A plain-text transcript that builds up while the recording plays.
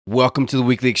Welcome to the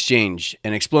Weekly Exchange,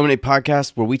 an Explorate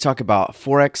podcast where we talk about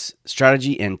Forex,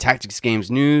 strategy, and tactics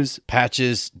games news,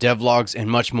 patches, devlogs,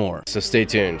 and much more. So stay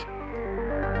tuned.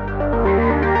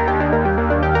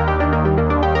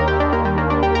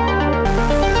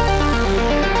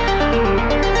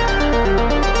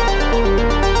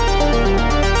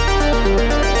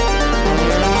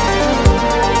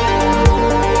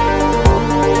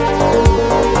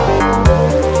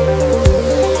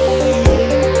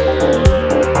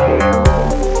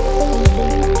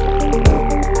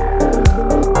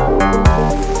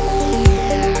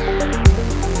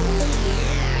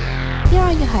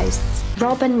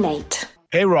 Rob and Nate.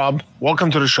 Hey, Rob. Welcome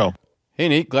to the show. Hey,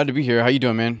 Nate. Glad to be here. How you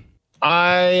doing, man?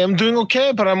 I am doing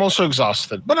okay, but I'm also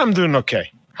exhausted. But I'm doing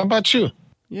okay. How about you?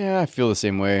 Yeah, I feel the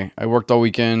same way. I worked all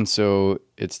weekend, so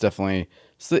it's the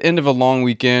end of a long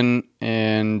weekend,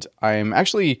 and I'm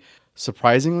actually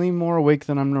surprisingly more awake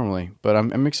than I'm normally. But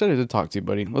I'm excited to talk to you,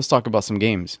 buddy. Let's talk about some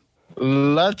games.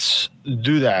 Let's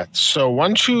do that. So why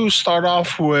don't you start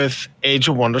off with Age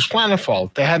of Wonders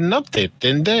Planetfall? They had an update,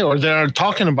 didn't they? Or they're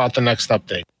talking about the next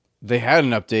update. They had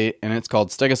an update, and it's called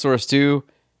Stegosaurus 2,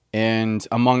 and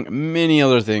among many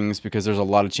other things, because there's a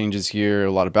lot of changes here,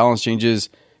 a lot of balance changes,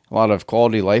 a lot of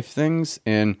quality life things,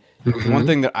 and one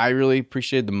thing that I really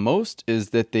appreciated the most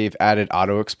is that they've added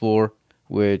Auto Explore,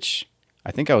 which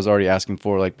I think I was already asking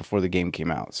for like before the game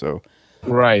came out. So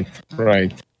Right.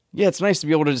 Yeah, it's nice to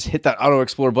be able to just hit that Auto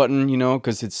Explore button,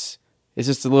 because it's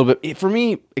just a little bit... For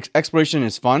me, exploration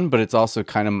is fun, but it's also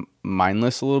kind of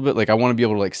mindless a little bit. Like, I want to be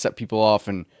able to, set people off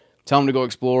and tell them to go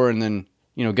explore and then,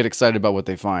 get excited about what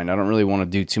they find. I don't really want to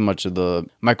do too much of the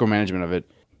micromanagement of it.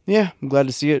 Yeah, I'm glad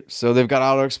to see it. So they've got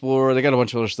Auto Explore. They got a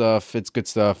bunch of other stuff. It's good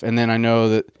stuff. And then I know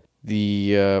that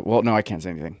no, I can't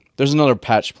say anything. There's another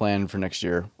patch plan for next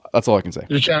year. That's all I can say.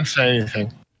 You can't say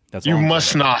anything. That's you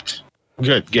must not.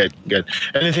 Good.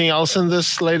 Anything else in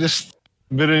this latest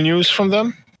bit of news from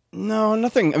them? No,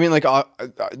 nothing. I mean,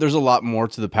 there's a lot more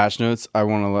to the patch notes. I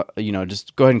want to,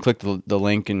 just go ahead and click the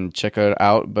link and check it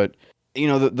out. But,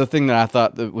 the thing that I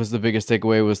thought that was the biggest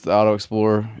takeaway was the Auto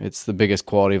Explorer. It's the biggest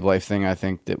quality of life thing I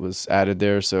think that was added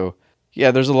there. So,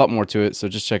 yeah, there's a lot more to it. So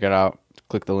just check it out.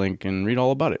 Click the link and read all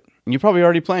about it. And you're probably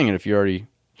already playing it if you're already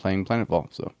playing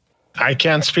Planetfall. So I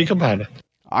can't speak about it.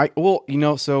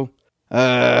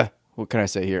 What can I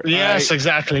say here? Yes,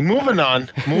 exactly. Moving on.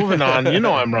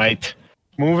 I'm right.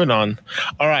 Moving on.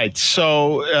 All right.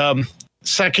 So,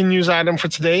 second news item for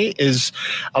today is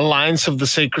Alliance of the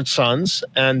Sacred Sons.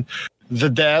 And the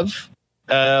dev,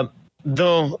 the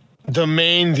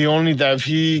only dev,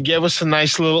 he gave us a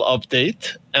nice little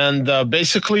update. And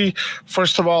basically,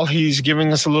 first of all, he's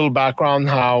giving us a little background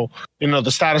how, the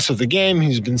status of the game.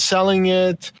 He's been selling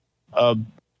it. I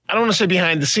don't want to say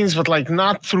behind the scenes, but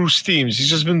not through Steam. He's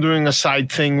just been doing a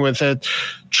side thing with it,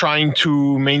 trying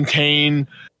to maintain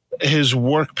his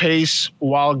work pace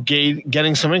while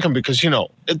getting some income because,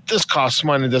 this costs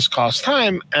money, this costs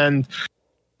time. And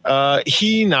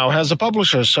he now has a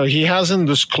publisher. So he hasn't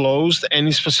disclosed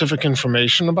any specific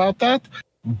information about that,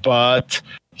 but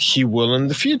he will in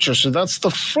the future. So that's the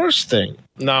first thing.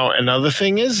 Now, another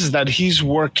thing is that he's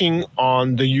working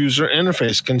on the user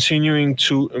interface, continuing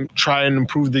to try and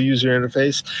improve the user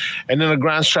interface. And in a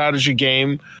grand strategy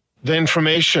game,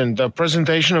 the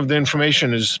presentation of the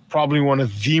information is probably one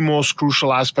of the most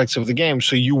crucial aspects of the game.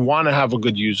 So you want to have a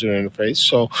good user interface.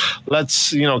 So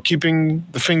let's, keeping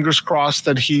the fingers crossed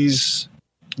that he's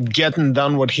getting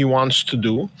done what he wants to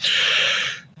do.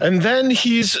 And then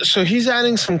he's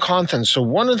adding some content. So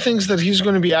one of the things that he's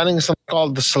going to be adding is something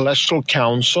called the Celestial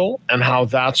Council and how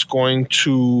that's going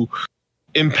to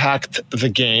impact the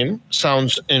game.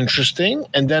 Sounds interesting.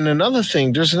 And then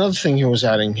there's another thing he was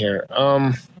adding here.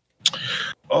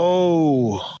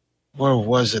 Where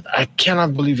was it? I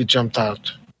cannot believe it jumped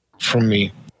out from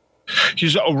me.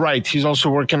 He's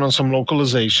also working on some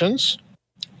localizations.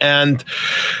 And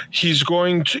he's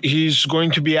going to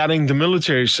be adding the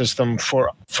military system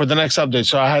for the next update.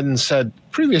 So I hadn't said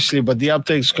previously, but the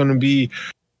update is going to be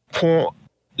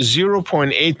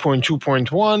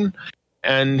 0.8.2.1,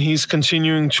 and he's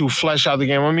continuing to flesh out the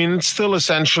game. I mean, it's still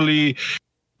essentially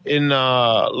in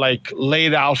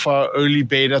late alpha, early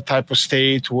beta type of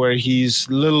state where he's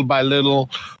little by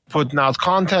little putting out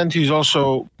content. He's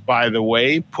also, by the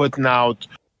way, putting out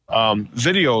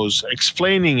videos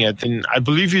explaining it, and I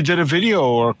believe you did a video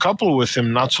or a couple with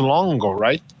him not so long ago,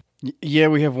 right? Yeah,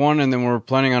 we have one, and then we're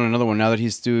planning on another one now that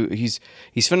he's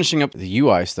finishing up the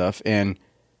UI stuff, and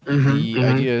the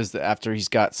idea is that after he's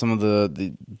got some of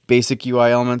the basic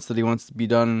UI elements that he wants to be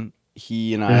done,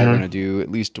 he and I are going to do at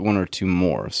least one or two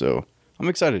more. So I'm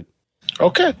excited.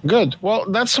 Okay, good. Well,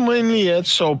 that's mainly it.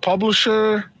 So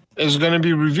publisher is going to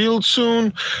be revealed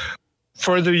soon.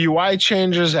 Further UI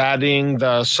changes, adding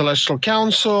the Celestial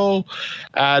Council,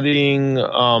 adding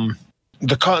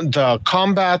the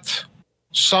combat,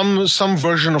 some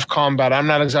version of combat. I'm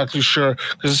not exactly sure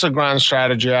because it's a grand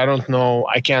strategy. I don't know.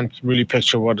 I can't really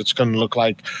picture what it's going to look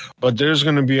like. But there's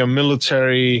going to be a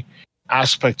military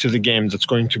aspect to the game that's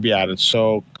going to be added.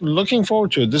 So looking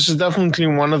forward to it. This is definitely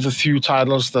one of the few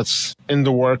titles that's in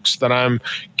the works that I'm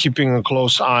keeping a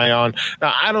close eye on.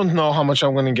 Now, I don't know how much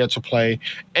I'm going to get to play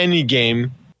any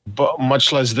game, but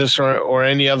much less this or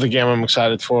any other game I'm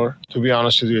excited for, to be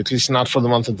honest with you, at least not for the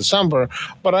month of December,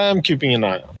 but I am keeping an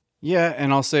eye on. Yeah,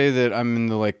 and I'll say that I'm in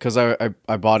the because I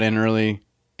bought in early,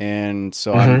 and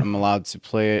so I'm allowed to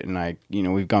play it,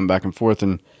 and we've gone back and forth,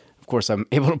 and of course I'm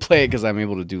able to play it because I'm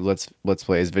able to do let's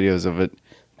plays videos of it,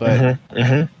 but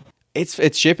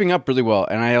it's shaping up really well,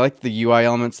 and I like the UI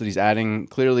elements that he's adding.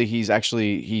 Clearly,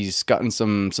 he's gotten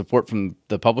some support from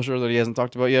the publisher that he hasn't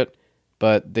talked about yet,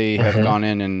 but they have gone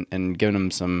in and given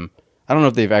him some. I don't know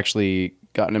if they've actually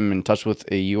gotten him in touch with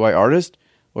a UI artist,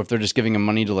 or if they're just giving him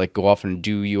money to go off and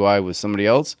do UI with somebody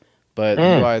else. But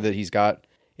the UI that he's got,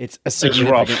 it's a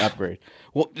significant upgrade.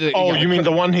 Well, you mean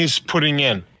the one he's putting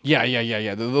in? Yeah.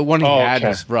 The one he had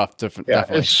was rough.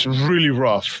 Definitely. It's really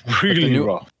rough. Really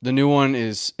rough. The new one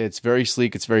it's very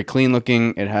sleek. It's very clean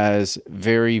looking. It has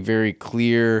very, very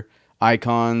clear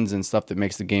icons and stuff that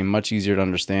makes the game much easier to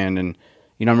understand. And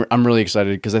I'm really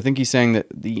excited because I think he's saying that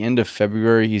the end of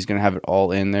February he's going to have it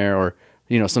all in there, or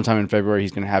sometime in February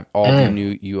he's going to have all the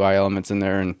new UI elements in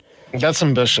there. And that's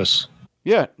ambitious.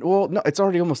 Yeah, well, no, it's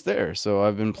already almost there. So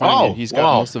I've been playing it. He's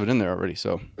got most of it in there already.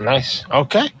 So nice.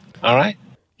 Okay. All right.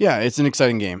 Yeah, it's an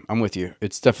exciting game. I'm with you.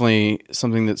 It's definitely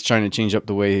something that's trying to change up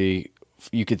the way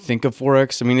you could think of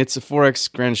 4X. I mean, it's a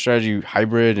 4X grand strategy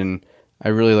hybrid, and I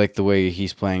really like the way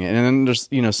he's playing it. And then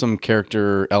there's some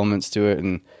character elements to it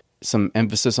and some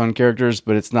emphasis on characters,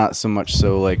 but it's not so much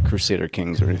so like Crusader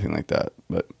Kings or anything like that.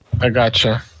 But I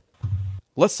gotcha.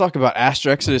 Let's talk about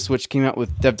Astro Exodus, which came out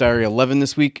with Dev Diary 11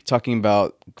 this week, talking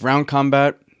about ground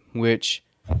combat, which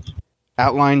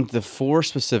outlined the 4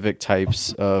 specific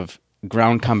types of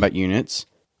ground combat units.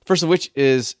 First of which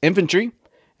is infantry,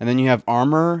 and then you have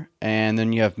armor, and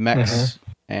then you have mechs,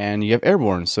 and you have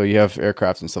airborne, so you have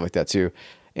aircrafts and stuff like that too.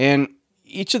 And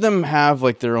each of them have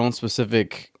their own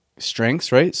specific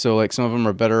strengths, right? So some of them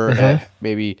are better at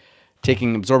maybe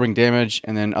absorbing damage,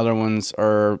 and then other ones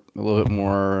are a little bit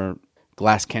more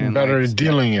glass cannon. Better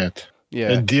dealing it.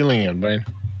 Yeah. Dealing it, right?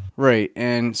 Right.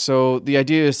 And so the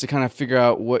idea is to kind of figure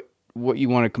out what you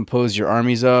want to compose your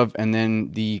armies of, and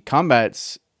then the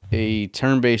combat's a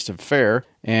turn-based affair,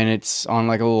 and it's on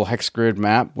a little hex grid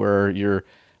map where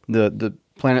the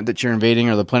planet that you're invading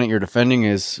or the planet you're defending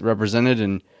is represented,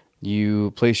 and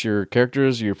you place your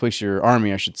characters, you place your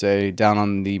army, I should say, down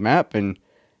on the map, and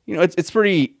it's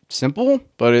pretty simple,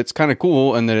 but it's kind of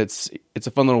cool, and that it's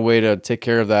a fun little way to take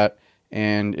care of that.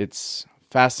 And it's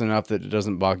fast enough that it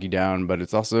doesn't bog you down, but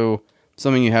it's also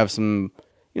something you have some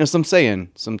say in,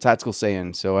 some tactical say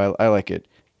in. So I like it.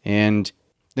 And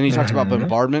then he talks about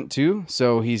bombardment too.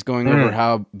 So he's going over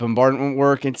how bombardment would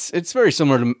work. It's very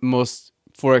similar to most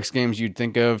 4X games you'd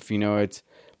think of. It's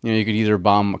you could either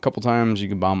bomb a couple times, you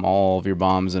can bomb all of your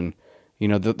bombs, and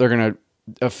they're going to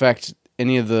affect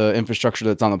any of the infrastructure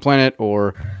that's on the planet,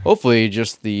 or hopefully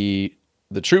just the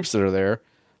troops that are there.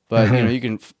 But you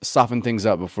can soften things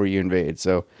up before you invade.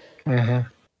 So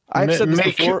I've said this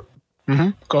before.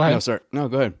 Go ahead. No, sir. No,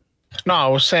 go ahead. No, I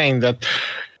was saying that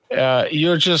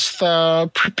you're just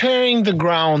preparing the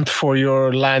ground for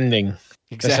your landing,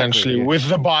 essentially, with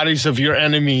the bodies of your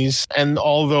enemies and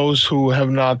all those who have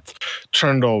not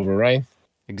turned over, right?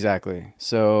 Exactly.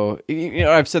 So,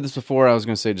 I've said this before, I was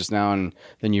going to say just now, and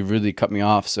then you really cut me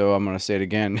off, so I'm going to say it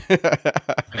again.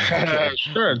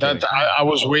 Sure. I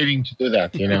was waiting to do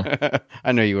that,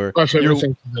 I know you were.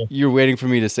 You're waiting for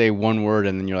me to say one word,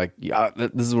 and then you're like, yeah,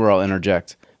 this is where I'll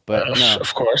interject. But no,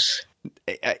 of course.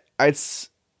 It's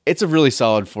a really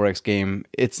solid 4X game.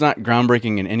 It's not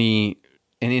groundbreaking in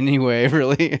any way,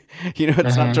 really.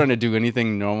 It's not trying to do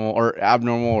anything normal or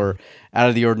abnormal or out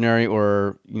of the ordinary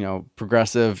or,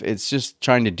 progressive. It's just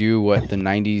trying to do what the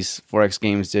 90s 4X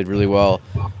games did really well,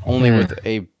 only with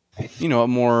a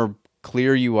more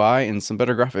clear UI and some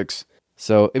better graphics.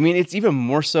 So, I mean, it's even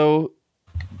more so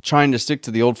trying to stick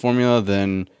to the old formula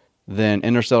than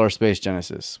Interstellar Space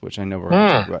Genesis, which I know we're going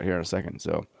to talk about here in a second.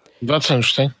 So that's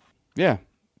interesting. Yeah,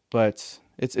 but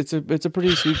it's a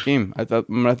pretty sweet game. I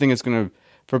think it's going to,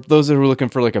 for those that are looking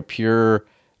for a pure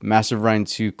Master of Orion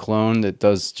 2 clone that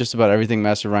does just about everything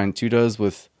Master of Orion 2 does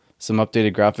with some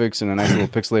updated graphics and a nice little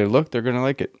pixelated look, they're going to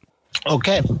like it.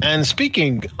 Okay. And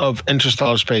speaking of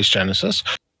Interstellar Space Genesis,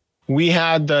 we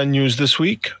had news this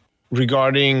week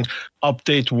regarding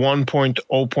update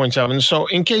 1.0.7. So,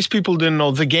 in case people didn't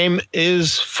know, the game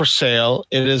is for sale.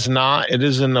 It is not. It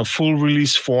is in a full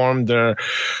release form.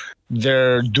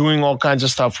 They're doing all kinds of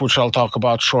stuff, which I'll talk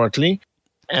about shortly,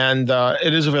 and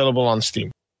it is available on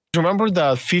Steam. Remember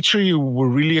the feature you were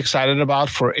really excited about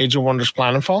for Age of Wonders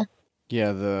Planetfall?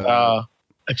 Yeah, the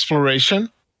Exploration.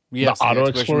 yes, the auto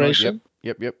exploration mode.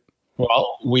 exploration. Yep.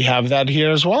 Well, we have that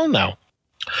here as well now.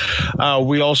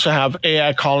 We also have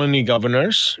AI colony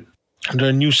governors. There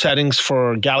are new settings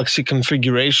for galaxy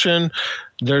configuration.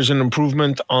 There's an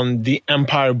improvement on the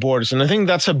empire borders. And I think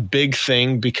that's a big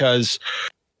thing because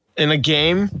in a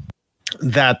game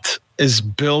that is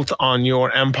built on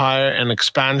your empire and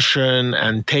expansion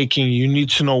and taking, you need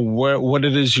to know what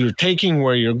it is you're taking,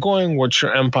 where you're going, what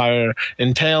your empire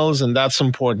entails, and that's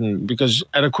important because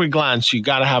at a quick glance you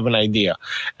got to have an idea.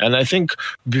 And I think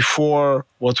before,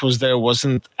 what was there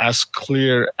wasn't as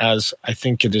clear as I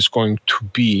think it is going to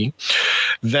be.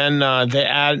 Then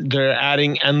they're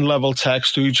adding end level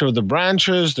text to each of the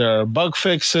branches. There are bug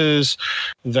fixes,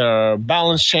 there are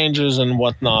balance changes and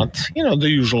whatnot, the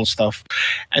usual stuff.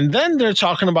 And then they're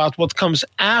talking about what comes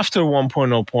after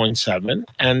 1.0.7.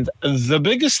 And the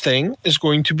biggest thing is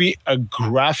going to be a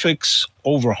graphics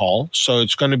overhaul. So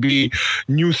it's going to be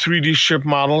new 3D ship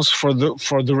models for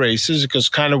the races, because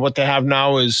kind of what they have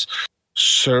now is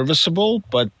serviceable,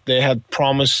 but they had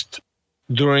promised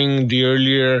during the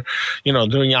earlier,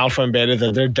 during alpha and beta,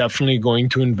 that they're definitely going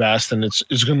to invest and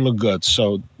it's going to look good.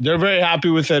 So they're very happy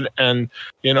with it. And,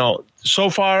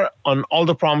 so far on all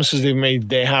the promises they've made,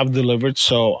 they have delivered.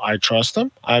 So I trust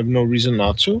them. I have no reason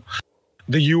not to.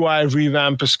 The UI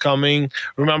revamp is coming.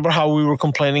 Remember how we were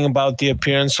complaining about the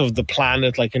appearance of the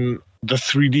planet, like in the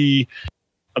 3D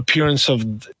appearance of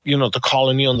the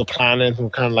colony on the planet,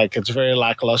 and kind of like it's very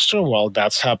lackluster. Well,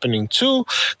 that's happening too.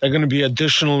 There are going to be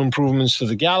additional improvements to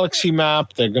the galaxy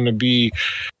map. They're going to be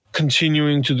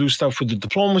continuing to do stuff with the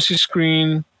diplomacy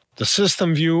screen, the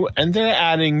system view, and they're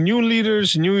adding new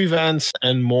leaders, new events,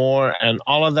 and more. And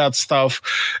all of that stuff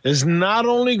is not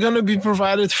only going to be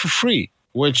provided for free,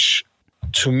 which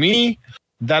to me,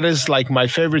 that is like my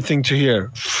favorite thing to hear,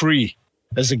 free.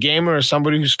 As a gamer, as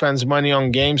somebody who spends money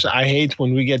on games, I hate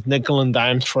when we get nickel and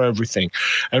dimes for everything.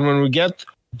 And when we get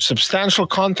substantial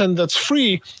content that's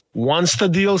free, once the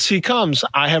DLC comes,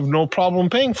 I have no problem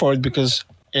paying for it, because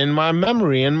in my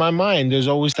memory, in my mind, there's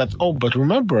always that, but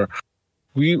remember,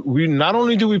 we not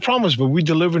only do we promise, but we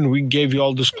deliver and we gave you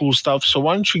all this cool stuff. So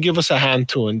why don't you give us a hand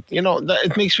too? And,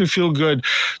 it makes me feel good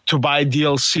to buy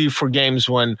DLC for games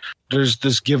when there's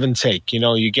this give and take.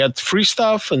 You get free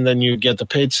stuff and then you get the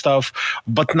paid stuff,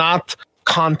 but not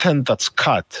content that's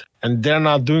cut. And they're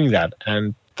not doing that.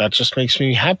 And that just makes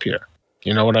me happier.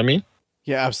 You know what I mean?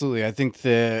 Yeah, absolutely. I think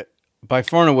that by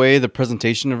far and away, the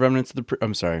presentation of Remnants of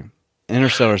the...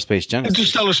 Interstellar Space Genesis.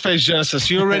 Interstellar Space Genesis.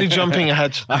 You're already jumping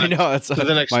ahead. I know. That's to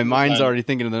the next my mind's already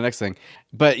thinking of the next thing.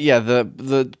 But yeah,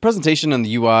 the presentation and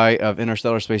the UI of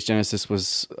Interstellar Space Genesis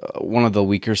was one of the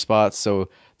weaker spots. So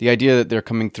the idea that they're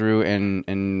coming through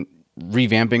and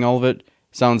revamping all of it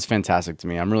sounds fantastic to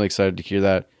me. I'm really excited to hear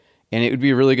that. And it would be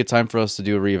a really good time for us to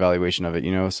do a reevaluation of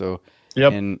it, So,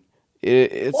 yep. And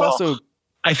it's also...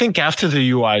 I think after the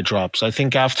UI drops, I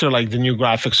think after like the new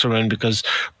graphics are in, because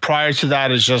prior to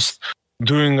that is just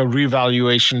doing a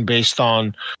reevaluation based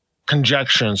on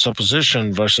conjecture and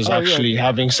supposition versus actually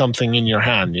having something in your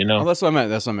hand, Oh, that's what I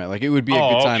meant. Like, it would be a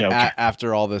good time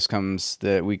after all this comes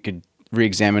that we could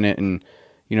re-examine it and,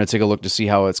 take a look to see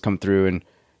how it's come through. And,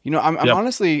 I'm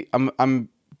honestly, I'm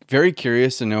very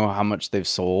curious to know how much they've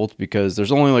sold, because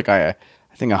there's only like, I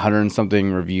think 100 and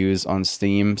something reviews on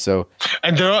Steam. So,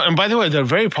 and by the way, they're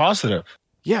very positive.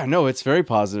 Yeah, no, it's very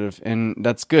positive, and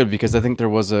that's good, because I think there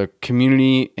was a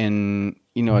community and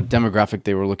a demographic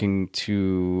they were looking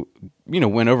to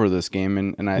win over this game,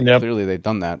 and clearly they've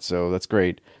done that, so that's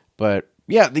great. But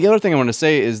yeah, the other thing I want to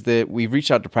say is that we've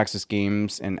reached out to Praxis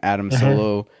Games and Adam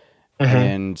Solo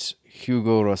and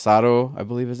Hugo Rosado, I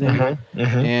believe his name,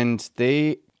 and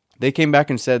they came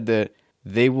back and said that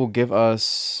they will give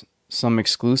us some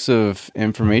exclusive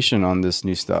information on this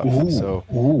new stuff.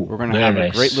 We're going to have a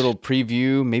great little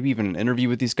preview, maybe even an interview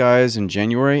with these guys in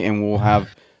January, and we'll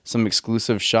have some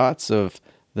exclusive shots of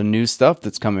the new stuff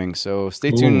that's coming. So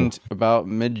stay tuned about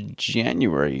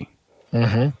mid-January.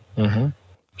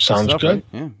 Sounds good.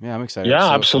 Right? Yeah, I'm excited.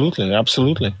 Yeah,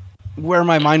 absolutely. Where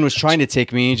my mind was trying to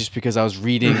take me, just because I was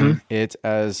reading it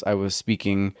as I was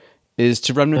speaking, is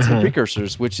to Remnants and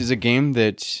Precursors, which is a game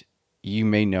that you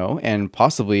may know, and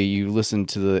possibly you listened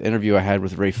to the interview I had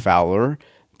with Ray Fowler,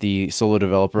 the solo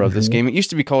developer of this game. It used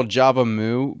to be called Java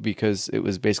Mu because it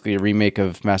was basically a remake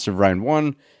of Master of Orion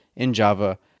 1 in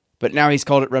Java. But now he's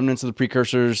called it Remnants of the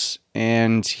Precursors,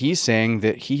 and he's saying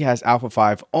that he has Alpha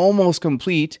 5 almost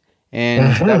complete,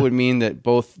 and that would mean that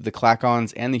both the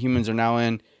Klakons and the humans are now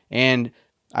in, and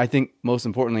I think most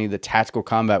importantly, the tactical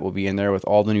combat will be in there with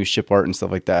all the new ship art and stuff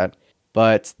like that.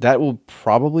 But that will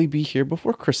probably be here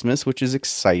before Christmas, which is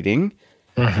exciting.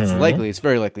 It's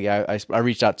very likely. I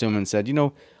reached out to him and said,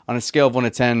 on a scale of 1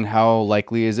 to 10, how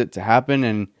likely is it to happen?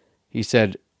 And he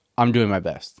said, I'm doing my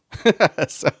best.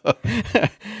 So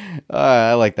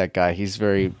I like that guy. He's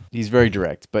very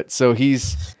direct. But so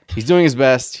he's doing his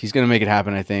best. He's going to make it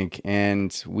happen, I think.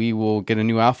 And we will get a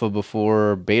new alpha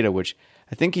before beta, which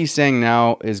I think he's saying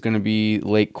now is going to be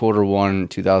late Q1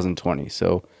 2020.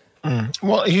 So,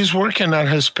 well, he's working at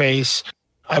his pace.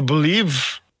 I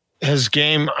believe his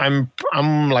game. I'm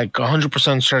like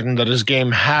 100% certain that his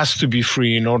game has to be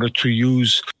free in order to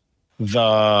use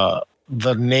the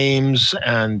names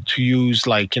and to use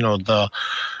the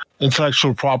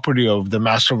intellectual property of the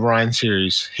Master of Orion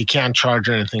series. He can't charge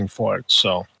anything for it.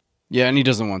 So yeah, and he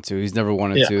doesn't want to. He's never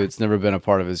wanted to. It's never been a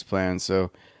part of his plan.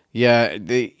 So yeah, I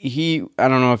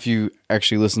don't know if you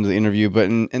actually listened to the interview, but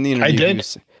in the interview, I did.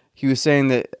 He was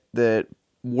saying that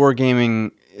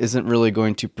wargaming isn't really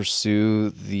going to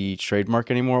pursue the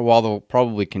trademark anymore. While they'll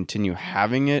probably continue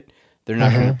having it, they're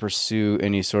not going to pursue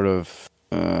any sort of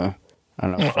I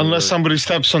don't know. Unless somebody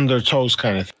steps on their toes,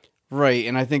 kind of thing. Right,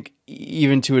 and I think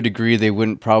even to a degree, they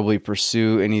wouldn't probably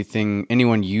pursue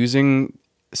anyone using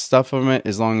stuff from it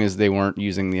as long as they weren't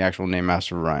using the actual name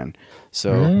Master of Orion.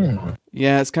 So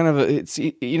yeah, it's kind of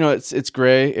it's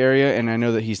gray area, and I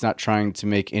know that he's not trying to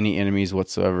make any enemies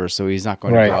whatsoever, so he's not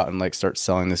going to go out and start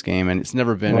selling this game, and it's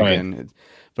never been again.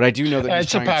 But I do know that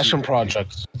it's a passion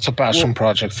project. It's a passion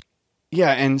project.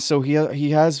 Yeah, and so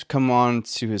he has come on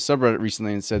to his subreddit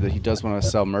recently and said that he does want to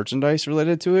sell merchandise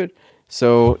related to it.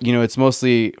 So, it's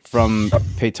mostly from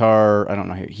Petar. I don't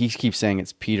know. He keeps saying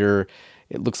it's Peter.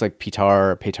 It looks like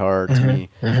Petar to me.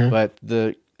 But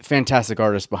the fantastic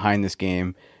artist behind this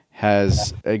game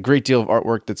has a great deal of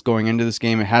artwork that's going into this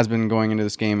game. It has been going into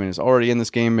this game and is already in this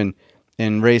game.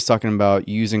 And Ray's talking about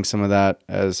using some of that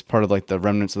as part of the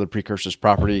Remnants of the Precursors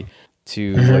property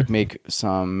to make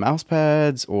some mouse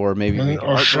pads or maybe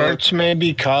or shirts,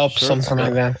 maybe cups, something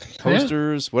like that,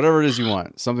 posters, whatever it is you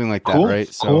want, something like that, right?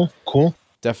 So cool.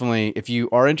 Definitely, if you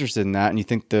are interested in that and you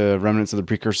think the Remnants of the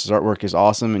Precursors artwork is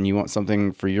awesome and you want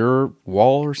something for your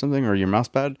wall or something or your mouse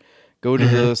pad, go to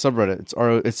the subreddit.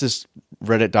 It's just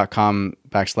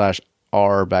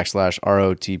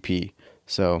reddit.com/r/ROTP.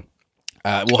 So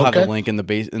we'll have the link in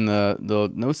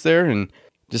the notes there, and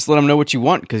just let him know what you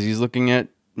want because he's looking at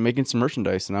making some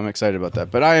merchandise, and I'm excited about that.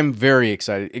 But I am very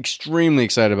excited, extremely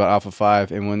excited about Alpha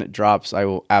 5, and when it drops, I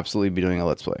will absolutely be doing a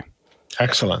Let's Play.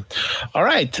 Excellent. All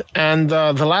right, and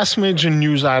the last major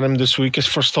news item this week is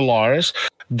for Stellaris,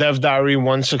 Dev Diary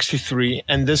 163,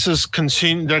 and this is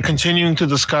they're continuing to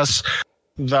discuss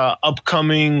the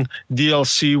upcoming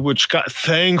DLC, which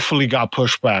thankfully got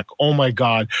pushed back. Oh my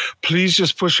God, please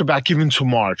just push it back even to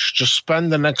March. Just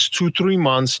spend the next 2-3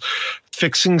 months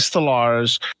fixing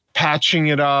Stellaris, patching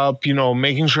it up,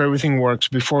 making sure everything works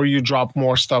before you drop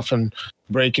more stuff and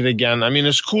break it again. I mean,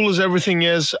 as cool as everything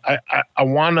is, I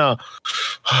want a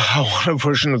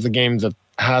version of the game that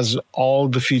has all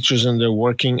the features and they're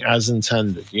working as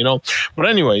intended, But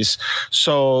anyways,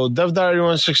 so Dev Diary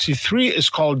 163 is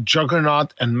called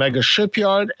Juggernaut and Mega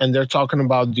Shipyard, and they're talking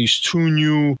about these 2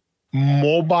 new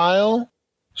mobile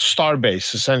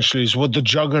starbase, essentially, is what the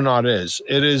Juggernaut is.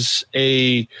 It is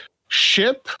a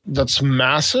ship that's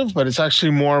massive, but it's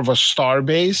actually more of a star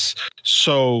base.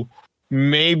 So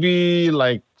maybe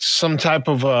some type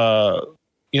of a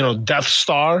Death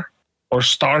Star or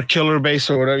Star Killer base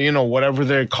or whatever,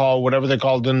 whatever they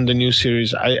called in the new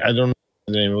series. I don't know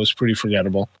the name. It was pretty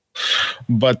forgettable.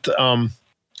 But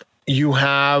you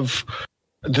have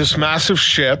this massive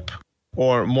ship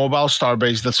or mobile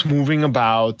starbase that's moving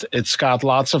about. It's got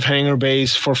lots of hangar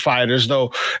bays for fighters,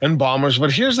 though, and bombers.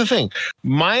 But here's the thing.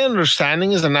 My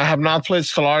understanding is, and I have not played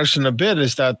Stellaris in a bit,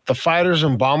 is that the fighters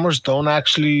and bombers don't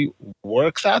actually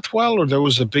work that well, or there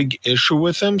was a big issue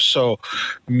with them. So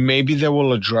maybe they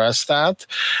will address that.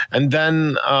 And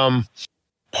then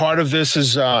part of this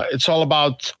is it's all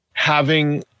about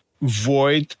having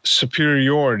void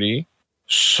superiority.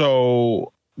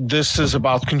 So this is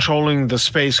about controlling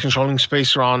space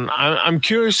around. I'm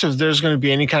curious if there's going to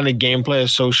be any kind of gameplay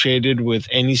associated with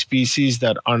any species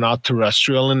that are not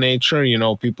terrestrial in nature.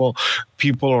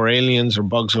 People or aliens or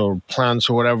bugs or plants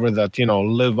or whatever that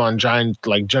live on giant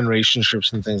generation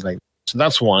ships and things like that. So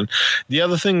that's one. The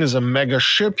other thing is a mega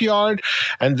shipyard,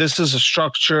 and this is a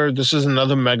structure. This is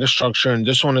another mega structure, and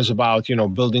this one is about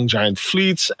building giant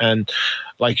fleets, and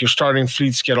like your starting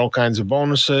fleets get all kinds of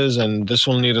bonuses, and this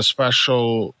will need a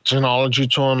special technology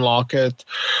to unlock it.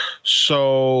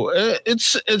 So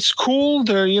it's cool.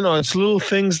 There, it's little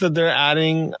things that they're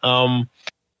adding. I'm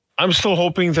still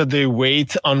hoping that they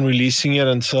wait on releasing it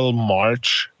until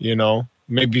March,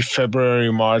 maybe February,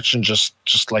 March, and just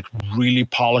like really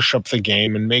polish up the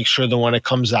game and make sure that when it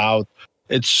comes out,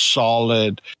 it's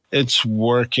solid, it's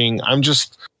working.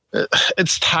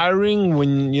 It's tiring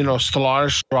when,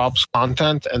 Stellaris drops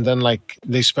content and then like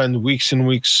they spend weeks and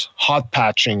weeks hot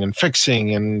patching and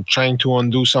fixing and trying to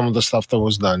undo some of the stuff that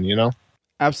was done,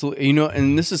 Absolutely.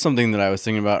 And this is something that I was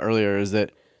thinking about earlier, is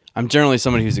that I'm generally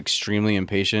somebody who's extremely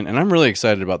impatient, and I'm really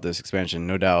excited about this expansion,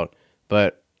 no doubt.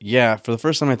 But yeah, for the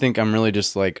first time, I think I'm really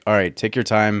just like, all right, take your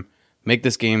time, make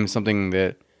this game something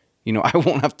that, I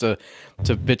won't have to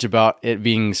bitch about it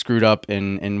being screwed up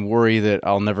and worry that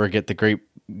I'll never get the great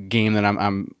game that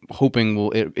I'm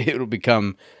hoping it'll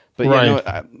become. But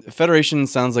right. Federation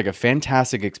sounds like a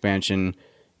fantastic expansion,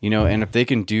 and if they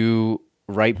can do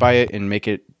right by it and make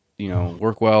it,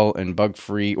 work well and bug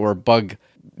free or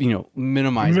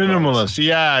minimize minimalist bugs.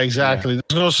 Yeah, exactly.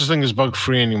 There's no such thing as bug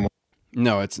free anymore.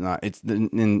 No, it's not.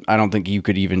 And I don't think you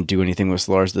could even do anything with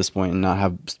Stellaris at this point and not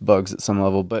have bugs at some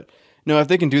level. But no, if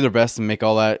they can do their best and make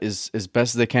all that as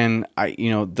best as they can,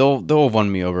 they'll have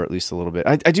won me over at least a little bit.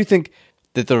 I do think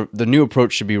that the new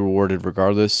approach should be rewarded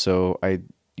regardless. So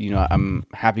I'm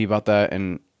happy about that,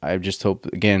 and I just hope,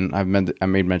 again, I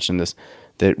made mention of this,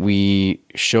 that we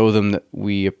show them that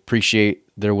we appreciate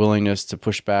their willingness to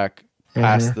push back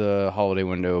past the holiday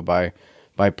window by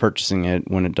purchasing it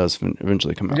when it does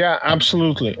eventually come out. Yeah,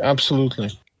 absolutely.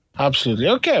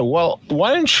 Okay, well,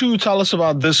 why don't you tell us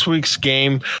about this week's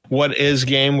game, which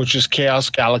is Chaos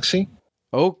Galaxy?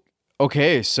 Oh,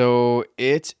 okay. So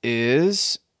it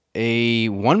is a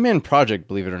one-man project,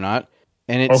 believe it or not,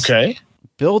 and it's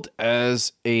built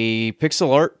as a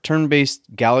pixel art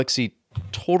turn-based galaxy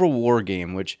total war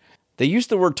game, which they use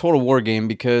the word total war game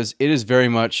because it is very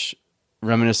much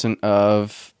reminiscent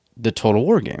of the Total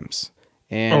War games.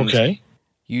 And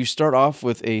you start off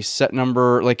with a set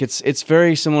number, like it's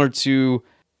very similar to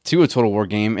a Total War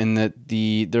game in that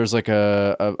there's like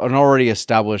an already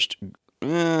established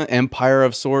empire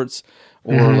of sorts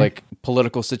or like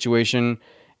political situation,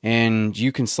 and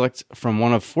you can select from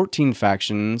one of 14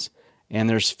 factions, and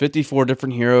there's 54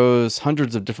 different heroes,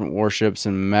 hundreds of different warships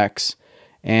and mechs,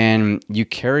 and you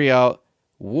carry out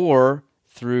war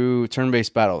through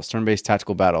turn-based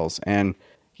tactical battles. And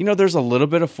there's a little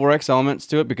bit of 4X elements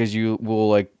to it because you will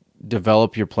like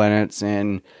develop your planets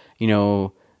and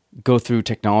go through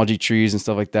technology trees and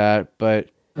stuff like that. But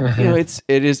it's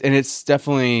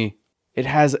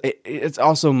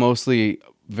also mostly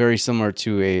very similar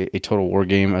to a Total War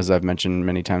game, as I've mentioned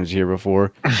many times here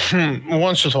before.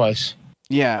 Once or twice.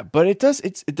 Yeah, but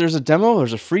there's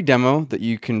a free demo that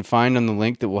you can find on the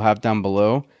link that we'll have down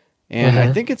below. And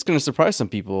I think it's going to surprise some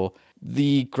people.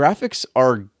 The graphics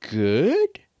are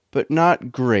good, but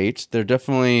not great. They're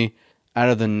definitely out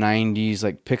of the 90s,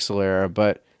 like pixel era.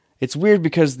 But it's weird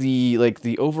because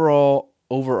the overall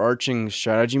overarching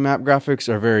strategy map graphics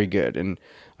are very good, and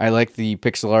I like the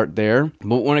pixel art there.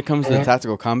 But when it comes to the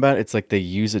tactical combat, it's like they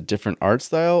use a different art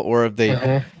style, or if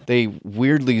they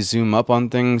weirdly zoom up on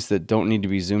things that don't need to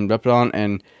be zoomed up on,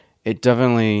 and it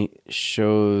definitely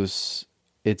shows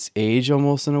its age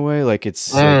almost in a way, like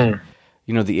it's like,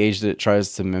 the age that it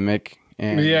tries to mimic.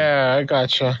 And yeah, I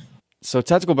gotcha. So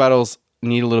tactical battles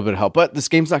need a little bit of help, but this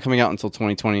game's not coming out until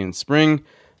 2020 in spring,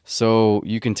 so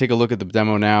you can take a look at the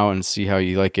demo now and see how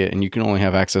you like it, and you can only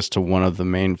have access to one of the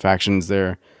main factions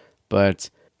there.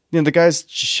 But the guy's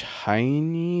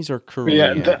Chinese or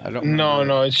Korean? Yeah,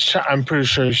 no, I'm pretty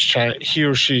sure he's Chinese. He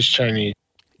or she's Chinese.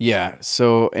 Yeah.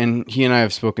 So, and he and I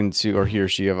have spoken to, or he or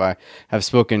she have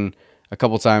spoken a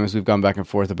couple times. We've gone back and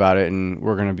forth about it, and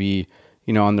we're going to be,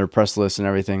 on their press list and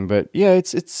everything. But yeah,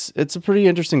 it's a pretty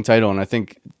interesting title, and I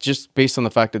think just based on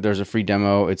the fact that there's a free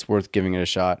demo, it's worth giving it a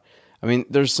shot. I mean,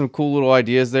 there's some cool little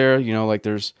ideas there. Like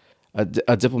there's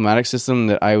a diplomatic system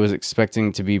that I was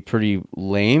expecting to be pretty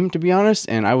lame, to be honest,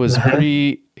 and I was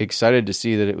pretty excited to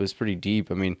see that it was pretty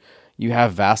deep. I mean, you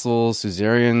have vassals,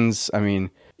 suzerains. I mean,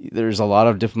 there's a lot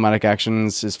of diplomatic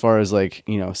actions as far as like,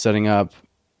 setting up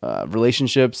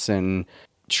relationships and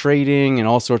trading and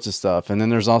all sorts of stuff. And then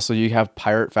there's also, you have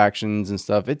pirate factions and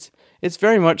stuff. It's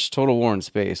very much Total War in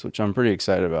space, which I'm pretty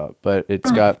excited about, but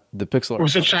it's got the pixel art.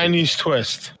 With a Chinese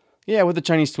twist. Yeah, with a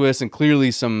Chinese twist and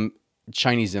clearly some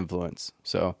Chinese influence.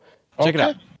 So check it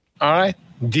out. All right.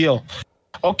 Deal.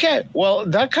 Okay, well,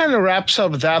 that kind of wraps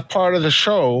up that part of the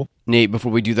show. Nate,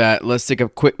 before we do that, let's take a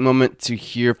quick moment to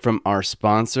hear from our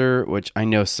sponsor, which I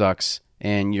know sucks,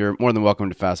 and you're more than welcome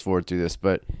to fast forward through this,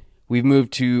 but we've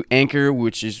moved to Anchor,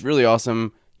 which is really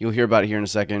awesome. You'll hear about it here in a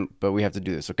second, but we have to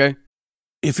do this, okay?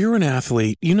 If you're an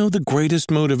athlete, you know the greatest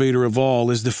motivator of all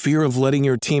is the fear of letting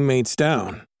your teammates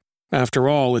down. After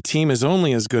all, a team is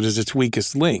only as good as its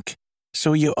weakest link.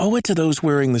 So you owe it to those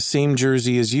wearing the same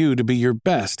jersey as you to be your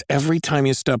best every time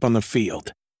you step on the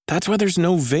field. That's why there's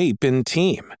no vape in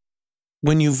team.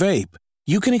 When you vape,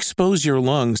 you can expose your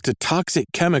lungs to toxic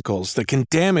chemicals that can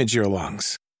damage your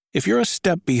lungs. If you're a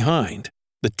step behind,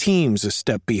 the team's a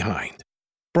step behind.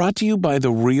 Brought to you by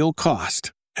The Real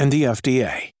Cost and the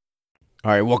FDA.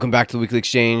 All right, welcome back to the Weekly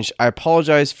Exchange. I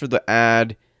apologize for the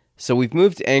ad. So we've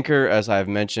moved to Anchor, as I've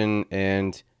mentioned,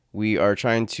 and we are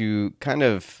trying to kind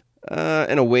of,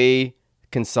 in a way,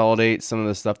 consolidate some of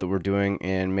the stuff that we're doing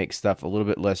and make stuff a little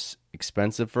bit less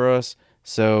expensive for us.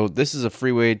 So this is a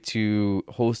free way to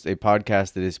host a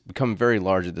podcast that has become very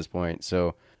large at this point.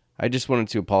 So I just wanted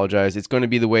to apologize. It's going to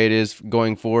be the way it is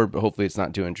going forward, but hopefully it's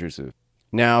not too intrusive.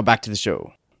 Now back to the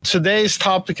show. Today's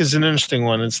topic is an interesting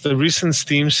one. It's the recent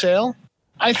Steam sale.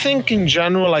 I think in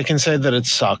general, I can say that it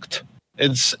sucked.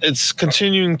 It's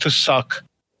continuing to suck.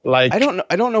 Like I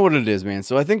don't know what it is, man.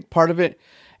 So I think part of it,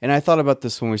 and I thought about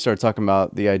this when we started talking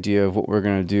about the idea of what we're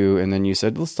going to do, and then you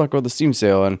said, let's talk about the Steam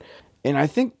sale. And I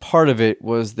think part of it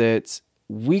was that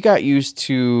we got used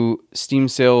to Steam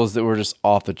sales that were just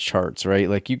off the charts, right?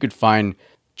 Like you could find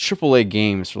AAA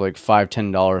games for like $5,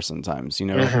 $10 sometimes, you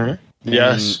know? Mm-hmm.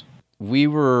 Yes. We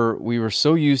were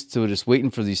so used to just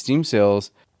waiting for these Steam sales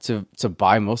to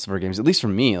buy most of our games. At least for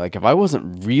me, like if I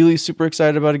wasn't really super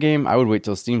excited about a game, I would wait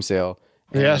till Steam sale.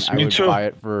 Yes, I would buy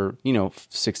it for,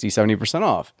 60, 70%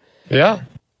 off. Yeah.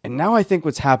 And now I think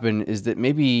what's happened is that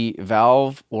maybe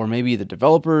Valve or maybe the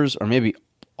developers or maybe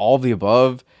all of the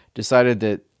above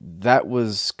decided that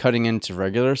was cutting into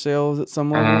regular sales at some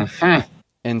level. Mm-hmm.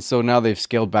 And so now they've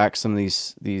scaled back some of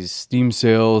these Steam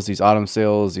sales, these autumn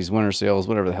sales, these winter sales,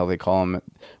 whatever the hell they call them at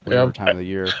whatever time of the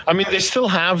year. I mean, they still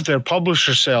have their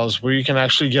publisher sales where you can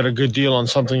actually get a good deal on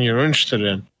something you're interested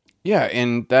in. Yeah,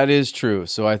 and that is true.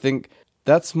 So I think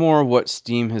that's more what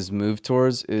Steam has moved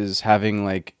towards, is having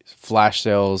like flash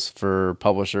sales for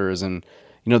publishers, and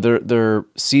their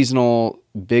seasonal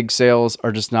big sales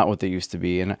are just not what they used to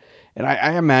be. And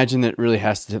I imagine that really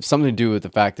has to have something to do with the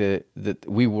fact that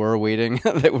we were waiting.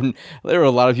 That when there were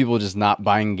a lot of people just not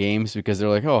buying games because they're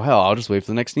like, oh hell, I'll just wait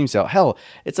for the next Steam sale. Hell,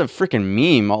 it's a freaking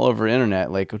meme all over the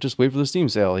internet. Like, just wait for the Steam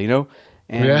sale, And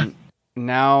yeah.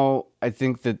 Now I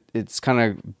think that it's kind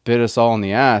of bit us all in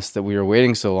the ass that we were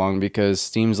waiting so long, because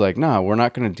Steam's like, no, we're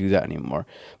not going to do that anymore.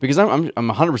 Because I'm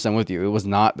 100% with you. It was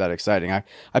not that exciting.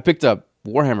 I picked up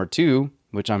Warhammer 2,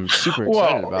 which I'm super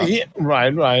excited about. Yeah,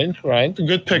 right.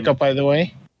 Good pickup, by the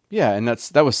way. Yeah, and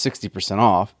that was 60%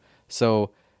 off. So,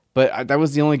 but that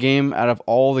was the only game out of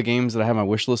all the games that I have on my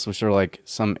wish list, which are like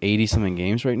some 80-something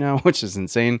games right now, which is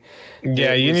insane.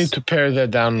 Yeah, you need to pare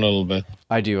that down a little bit.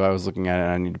 I do. I was looking at it,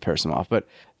 and I need to pare some off. But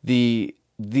the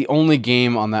only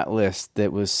game on that list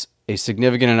that was a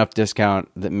significant enough discount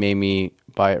that made me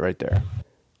buy it right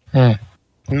there.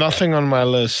 Nothing on my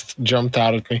list jumped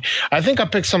out at me. I think I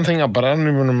picked something up, but I don't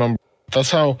even remember.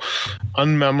 That's how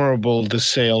unmemorable the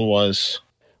sale was.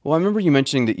 Well, I remember you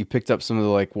mentioning that you picked up some of the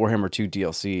like Warhammer 2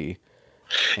 DLC.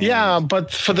 Yeah,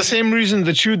 but for the same reason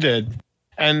that you did.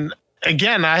 And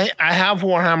again, I have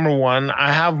Warhammer 1.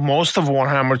 I have most of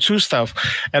Warhammer 2 stuff.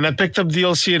 And I picked up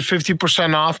DLC at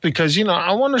 50% off because,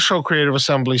 I want to show Creative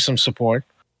Assembly some support.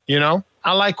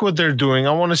 I like what they're doing.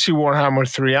 I want to see Warhammer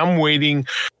 3. I'm waiting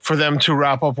for them to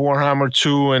wrap up Warhammer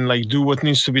 2 and like do what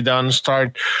needs to be done,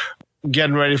 start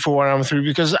getting ready for Warhammer 3,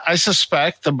 because I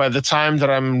suspect that by the time that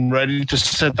I'm ready to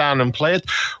sit down and play it,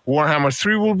 Warhammer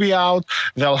 3 will be out.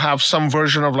 They'll have some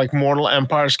version of like Mortal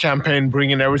Empire's campaign,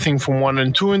 bringing everything from 1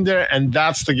 and 2 in there, and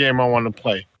that's the game I want to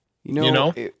play.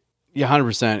 Yeah,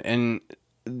 100%. And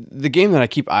the game that I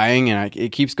keep eyeing, and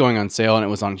it keeps going on sale, and it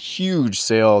was on huge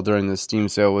sale during the Steam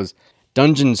sale, was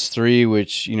Dungeons 3,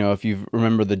 which, if you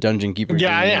remember the Dungeon Keeper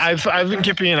game. I've been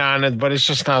keeping an eye on it, but it's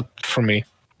just not for me.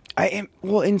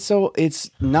 And so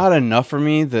it's not enough for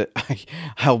me that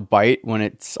I'll bite when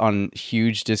it's on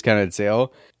huge discounted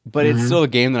sale, but it's still a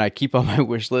game that I keep on my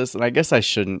wish list, and I guess I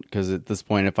shouldn't, because at this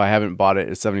point, if I haven't bought it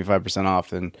at 75% off,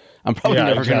 then I'm probably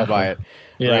never going to buy it.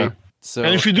 Yeah. Right? So,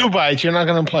 and if you do buy it, you're not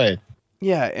going to play it.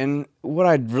 Yeah, and what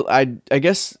I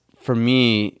guess for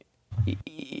me,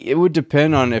 it would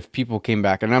depend on if people came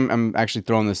back, and I'm actually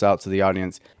throwing this out to the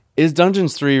audience. Is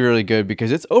Dungeons 3 really good?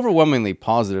 Because it's overwhelmingly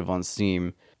positive on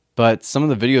Steam. but some of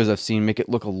the videos I've seen make it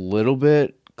look a little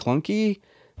bit clunky.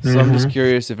 So I'm just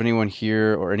curious if anyone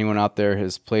here or anyone out there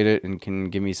has played it and can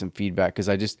give me some feedback,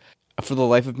 because for the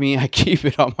life of me, I keep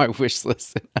it on my wish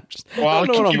list. I don't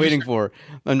know what I'm waiting for.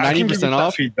 90%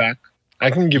 off? Feedback. I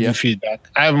can give you feedback.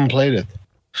 I haven't played it.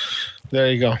 There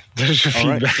you go. There's your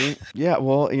feedback. Right, yeah,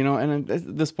 well, and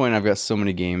at this point, I've got so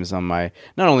many games on not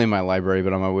only my library,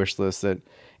 but on my wish list, that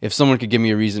if someone could give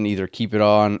me a reason to either keep it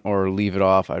on or leave it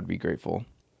off, I'd be grateful.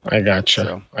 I gotcha.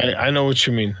 So, I know what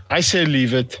you mean. I say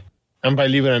leave it. And by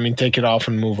leave it, I mean take it off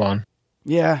and move on.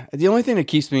 Yeah. The only thing that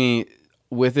keeps me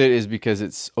with it is because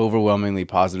it's overwhelmingly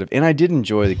positive. And I did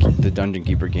enjoy the Dungeon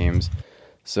Keeper games.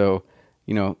 So,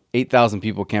 8,000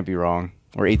 people can't be wrong.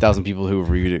 Or 8,000 people who have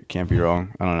reviewed it can't be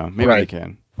wrong. I don't know. Maybe they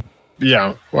can.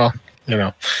 Yeah. Well,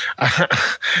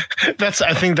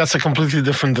 I think that's a completely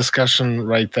different discussion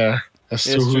right there as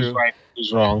to who's right and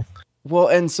who's wrong. Well,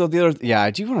 and so I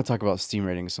do want to talk about Steam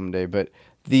ratings someday, but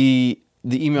the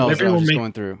emails that I was just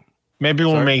going through. Maybe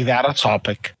we'll make that a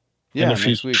topic. Yeah, in a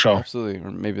future week, show. Absolutely, or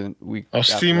maybe the week. Oh,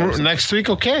 Steam next week.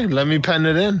 Okay, let me pen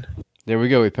it in. There we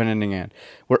go. We pen it in.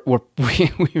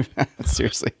 We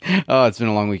seriously. Oh, it's been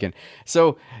a long weekend.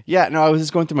 So I was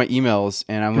just going through my emails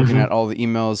and I'm looking at all the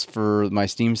emails for my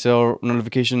Steam sale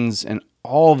notifications, and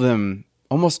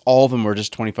almost all of them were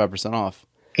just 25% off.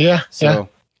 Yeah. So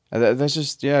that's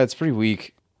just it's pretty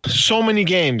weak. So many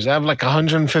games. I have like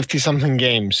 150 something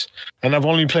games, and I've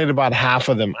only played about half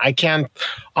of them. I can't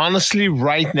honestly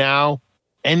right now.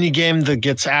 Any game that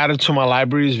gets added to my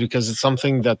library is because it's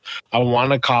something that I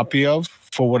want a copy of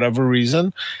for whatever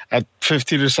reason at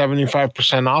 50 to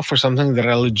 75% off, for something that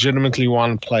I legitimately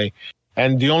want to play.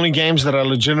 And the only games that I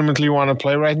legitimately want to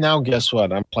play right now, guess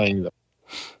what? I'm playing them.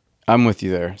 I'm with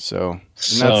you there. So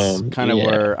that's kind of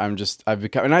where I've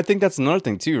become. And I think that's another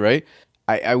thing too, right?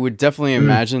 I would definitely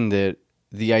imagine that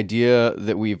the idea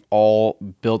that we've all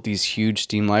built these huge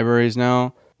Steam libraries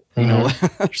now,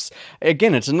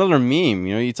 again, it's another meme.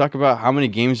 You talk about how many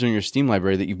games are in your Steam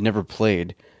library that you've never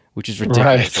played, which is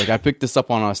ridiculous. Right. Like I picked this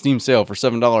up on a Steam sale for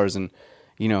 $7, and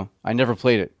I never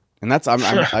played it. And that's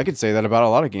I could say that about a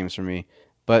lot of games for me.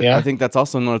 But I think that's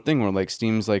also another thing where like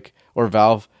Steam's or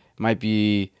Valve might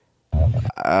be.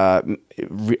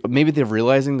 Maybe they're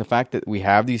realizing the fact that we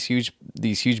have these huge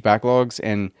backlogs,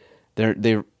 and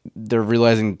they're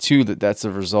realizing too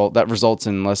that results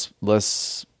in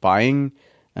less buying.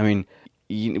 I mean,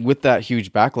 with that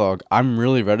huge backlog, I'm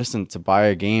really reticent to buy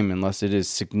a game unless it is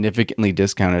significantly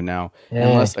discounted now.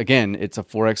 Unless again, it's a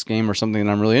 4X game or something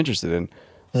that I'm really interested in.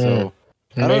 So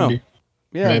I don't know.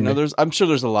 Yeah, maybe. I'm sure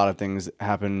there's a lot of things that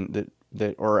happen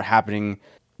that are happening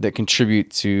that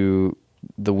contribute to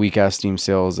the weak ass Steam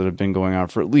sales that have been going on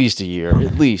for at least a year,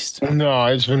 at least. No,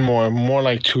 it's been more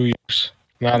like 2 years,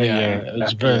 not a year.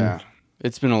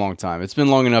 It's been a long time. It's been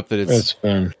long enough that it's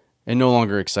been and no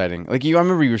longer exciting. Like I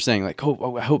remember you were saying, like,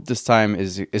 I hope this time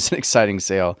is an exciting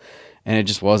sale, and it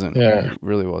just wasn't. Yeah, it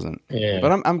really wasn't. Yeah,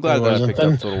 but I'm glad that I picked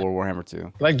up Total War Warhammer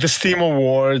 2. Like the Steam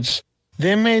Awards,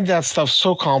 they made that stuff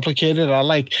so complicated. I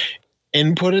like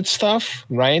inputted stuff,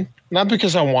 right? Not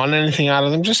because I want anything out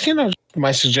of them, just,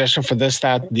 my suggestion for this,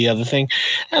 that, the other thing.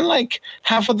 And like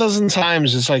half a dozen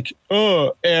times it's like,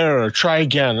 oh, error, try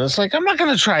again. And it's like, I'm not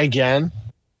going to try again.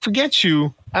 Forget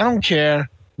you. I don't care.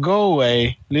 Go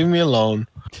away. Leave me alone.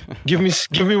 Give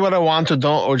me what I want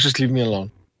or just leave me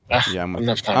alone. I'm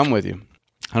with you.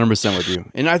 100% with you.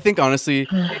 And I think honestly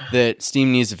that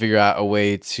Steam needs to figure out a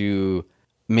way to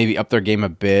maybe up their game a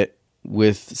bit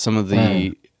with some of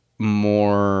the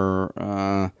more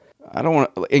I don't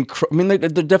want to. I mean, they're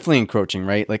definitely encroaching,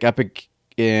 right? Like Epic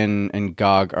and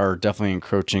GOG are definitely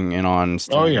encroaching in on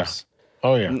Steam.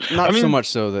 Oh yeah. Not so much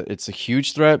so that it's a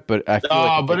huge threat, but I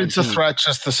feel but it's a threat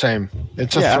just the same.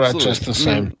 It's a threat absolutely. Just the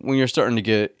same. I mean, when you're starting to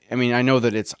get, I know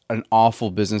that it's an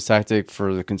awful business tactic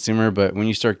for the consumer, but when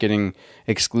you start getting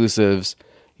exclusives,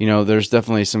 there's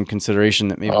definitely some consideration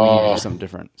that maybe we need to do something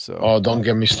different. So, don't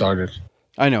get me started.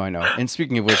 I know. And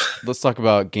speaking of which, let's talk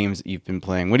about games that you've been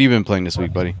playing. What have you been playing this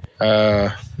week, buddy?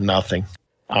 Nothing.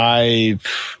 A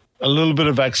little bit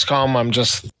of XCOM. I'm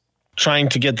just trying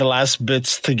to get the last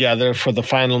bits together for the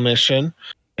final mission,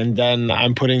 and then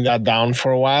I'm putting that down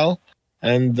for a while,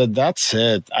 and that's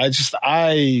it.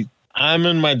 I'm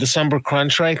in my December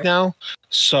crunch right now,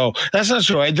 so that's not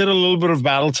true. I did a little bit of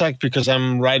BattleTech because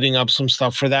I'm writing up some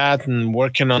stuff for that and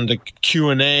working on the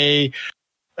Q&A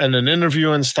and an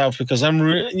interview and stuff, because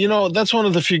that's one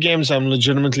of the few games I'm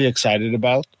legitimately excited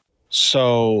about.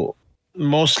 So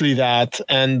mostly that,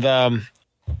 and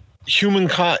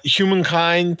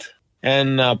Humankind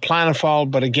and Planetfall,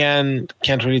 but again,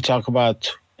 can't really talk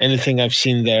about anything I've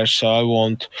seen there, so I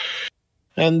won't.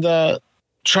 And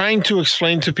trying to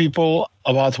explain to people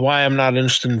about why I'm not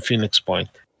interested in Phoenix Point.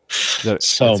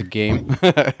 It's a game.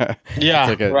 Yeah,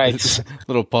 it's like right. a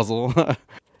little puzzle.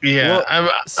 Yeah.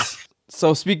 Well,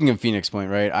 so speaking of Phoenix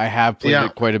Point, right? I have played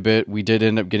it quite a bit. We did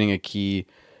end up getting a key.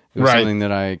 It was something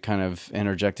that I kind of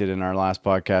interjected in our last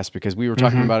podcast because we were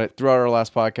talking about it throughout our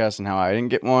last podcast and how I didn't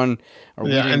get one, or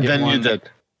we didn't get one. You did,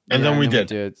 and then we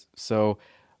did. So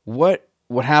what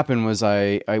happened was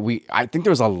I think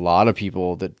there was a lot of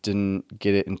people that didn't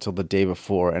get it until the day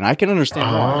before, and I can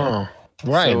understand why.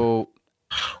 Right. So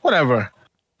whatever.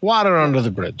 Water under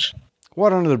the bridge.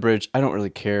 Water under the bridge. I don't really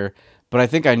care. But I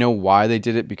think I know why they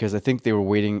did it, because I think they were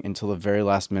waiting until the very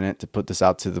last minute to put this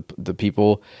out to the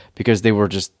people, because they were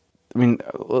just, I mean,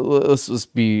 let's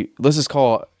just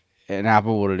call an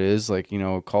apple what it is, like,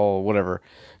 call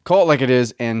it like it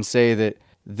is, and say that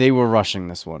they were rushing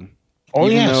this one. Oh,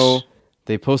 even though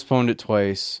they postponed it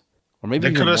twice, or maybe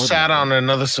they could have sat on it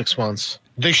another 6 months.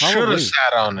 They should have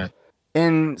sat on it.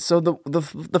 And so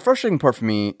the frustrating part for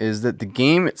me is that the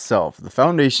game itself, the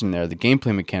foundation there, the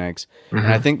gameplay mechanics, and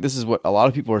I think this is what a lot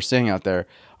of people are saying out there,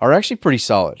 are actually pretty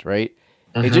solid, right?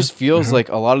 It just feels like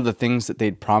a lot of the things that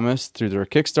they'd promised through their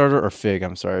Kickstarter, or FIG,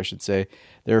 I'm sorry, I should say,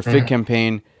 their FIG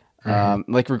campaign,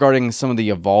 like regarding some of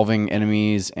the evolving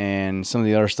enemies and some of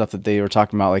the other stuff that they were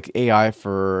talking about, like AI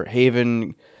for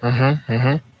Haven,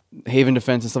 Haven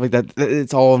defense and stuff like that,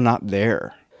 it's all not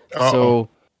there. So...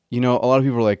 a lot of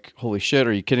people are like, holy shit,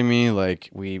 are you kidding me? Like,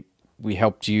 we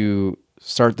helped you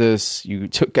start this. You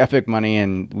took epic money,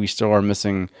 and we still are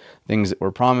missing things that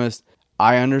were promised.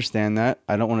 I understand that.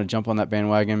 I don't want to jump on that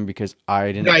bandwagon because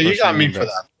I didn't. No, you got me for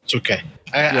that. It's okay.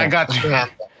 I got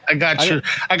you.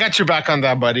 I got your back on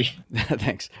that, buddy.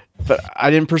 Thanks. But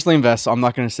I didn't personally invest, so I'm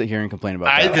not going to sit here and complain about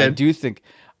that.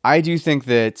 I do think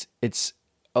that it's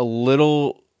a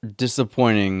little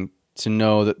disappointing to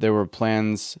know that there were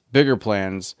bigger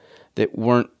plans that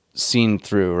weren't seen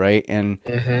through, right? And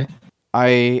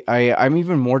I'm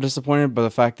even more disappointed by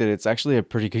the fact that it's actually a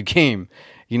pretty good game.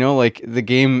 Like, the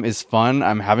game is fun.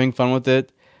 I'm having fun with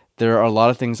it. There are a lot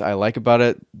of things I like about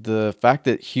it. The fact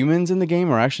that humans in the game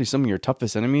are actually some of your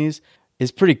toughest enemies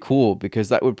is pretty cool, because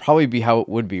that would probably be how it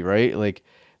would be, right? Like,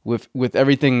 with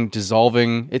everything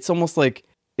dissolving, it's almost like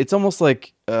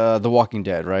The Walking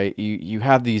Dead, right? You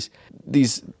have these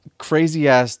crazy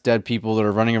ass dead people that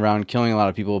are running around killing a lot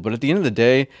of people, but at the end of the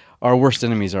day, our worst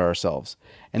enemies are ourselves,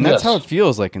 and that's how it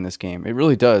feels like in this game. It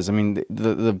really does. I mean,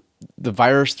 the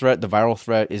virus threat, the viral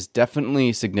threat, is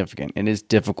definitely significant. It is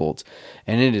difficult,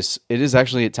 and it is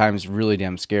actually at times really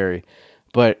damn scary.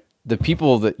 But the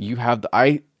people that you have,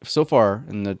 so far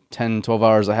in the 10, 12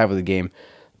 hours I have of the game,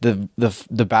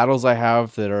 the battles I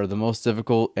have that are the most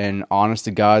difficult, and honest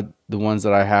to God, the ones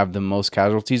that I have the most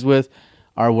casualties with,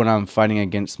 are when I'm fighting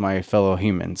against my fellow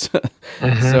humans.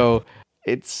 So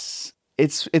it's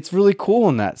really cool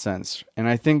in that sense, and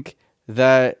I think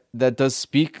that does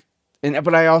speak.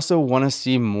 But I also want to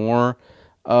see more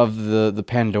of the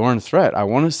Pandoran threat. I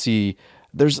want to see.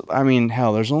 There's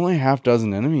only a half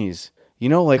dozen enemies.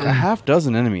 A half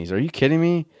dozen enemies. Are you kidding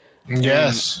me?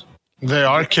 Yes, they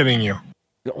are kidding you.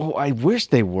 Oh, I wish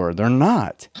they were. They're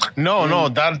not. No,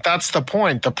 that's the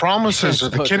point. The promises are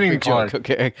the kidding part.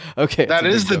 Okay. That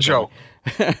is the joke.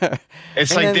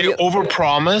 It's like they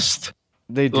overpromised.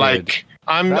 They did. Like,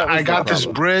 I got this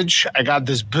bridge, I got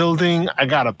this building, I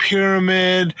got a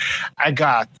pyramid, I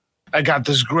got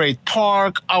this great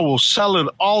park. I will sell it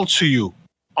all to you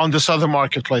on this other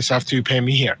marketplace after you pay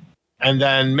me here. And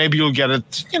then maybe you'll get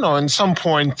it, in some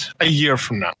point a year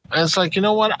from now. And it's like, you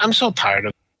know what? I'm so tired of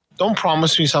it. Don't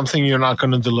promise me something you're not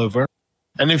going to deliver.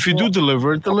 And if you do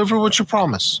deliver what you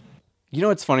promise.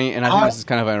 What's funny, and I think this is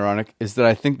kind of ironic, is that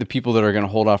I think the people that are going to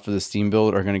hold off for the Steam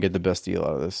build are going to get the best deal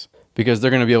out of this. Because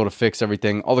they're going to be able to fix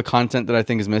everything. All the content that I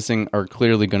think is missing are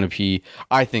clearly going to be,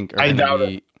 I doubt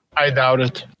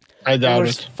it.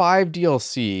 There's 5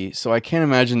 DLC, so I can't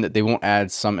imagine that they won't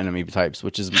add some enemy types,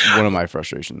 which is one of my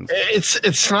frustrations.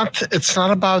 It's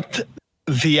not about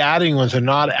the adding or the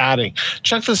not adding.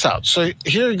 Check this out. So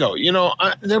here you go.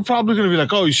 They're probably going to be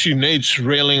like, oh, you see Nate's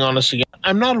railing on us again.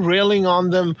 I'm not railing on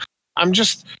them. I'm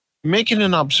just making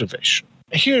an observation.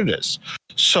 Here it is.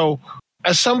 So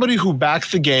as somebody who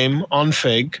backed the game on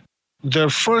FIG, their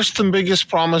first and biggest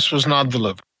promise was not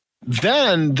delivered.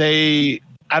 Then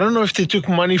I don't know if they took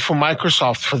money from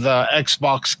Microsoft for the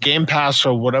Xbox Game Pass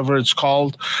or whatever it's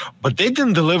called, but they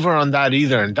didn't deliver on that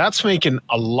either. And that's making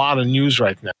a lot of news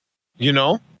right now.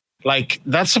 Like,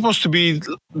 that's supposed to be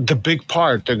the big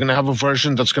part. They're going to have a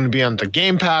version that's going to be on the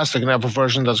Game Pass. They're going to have a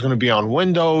version that's going to be on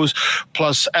Windows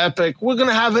plus Epic. We're going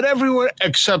to have it everywhere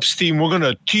except Steam. We're going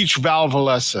to teach Valve a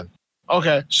lesson.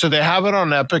 Okay, so they have it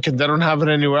on Epic and they don't have it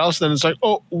anywhere else. Then it's like,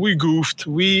 oh, we goofed.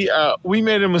 We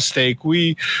made a mistake.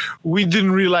 We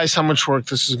didn't realize how much work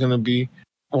this is going to be.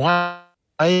 Why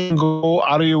go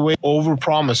out of your way,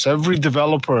 overpromise? Every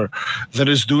developer that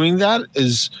is doing that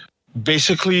is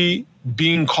basically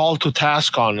being called to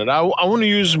task on it. I want to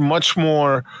use much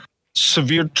more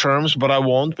severe terms, but I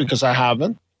won't because I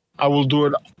haven't. I will do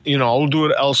it. I'll do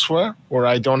it elsewhere where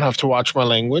I don't have to watch my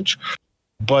language.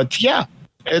 But yeah.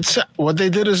 It's what they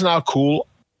did is not cool.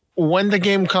 When the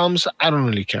game comes, I don't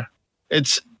really care.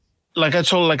 It's like I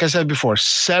said before,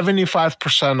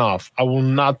 75% off. I will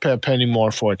not pay a penny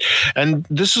more for it. And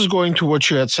this is going to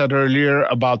what you had said earlier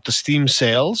about the Steam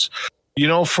sales.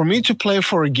 For me to play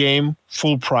for a game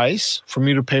full price, for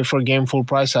me to pay for a game full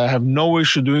price, I have no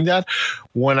issue doing that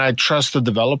when I trust the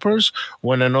developers,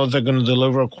 when I know they're going to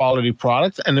deliver a quality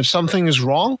product. And if something is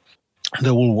wrong, they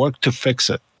will work to fix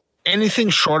it. Anything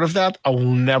short of that, I will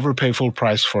never pay full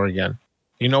price for again.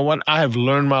 You know what? I have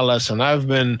learned my lesson. I've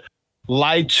been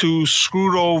lied to,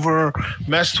 screwed over,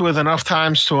 messed with enough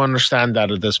times to understand that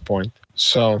at this point.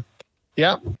 So,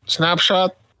 yeah,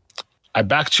 Snapshot, I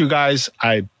backed you guys.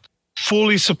 I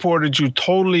fully supported you,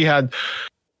 totally had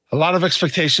a lot of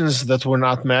expectations that were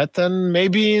not met. And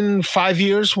maybe in 5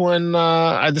 years when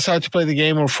I decide to play the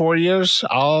game, or 4 years,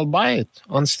 I'll buy it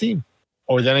on Steam.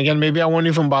 Or then again, maybe I won't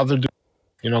even bother doing it.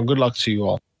 Good luck to you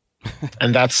all.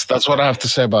 And that's what I have to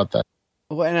say about that.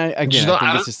 Well, and I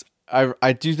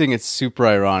do think it's super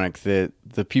ironic that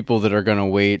the people that are going to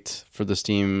wait for the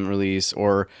Steam release,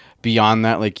 or beyond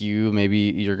that, like maybe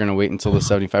you're going to wait until the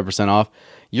 75% off,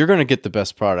 you're going to get the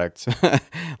best product.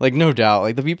 Like, no doubt.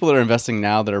 Like, the people that are investing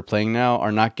now, that are playing now,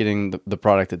 are not getting the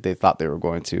product that they thought they were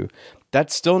going to.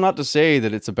 That's still not to say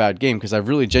that it's a bad game, because I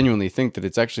really genuinely think that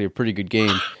it's actually a pretty good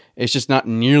game. It's just not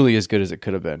nearly as good as it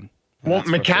could have been. Well,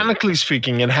 mechanically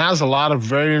speaking, it has a lot of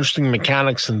very interesting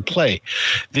mechanics in play.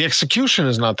 The execution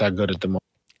is not that good at the moment.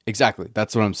 Exactly.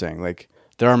 That's what I'm saying. Like,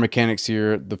 there are mechanics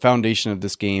here. The foundation of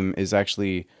this game is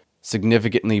actually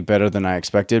significantly better than I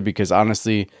expected, because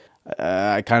honestly,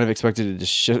 I kind of expected it to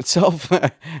shit itself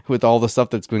with all the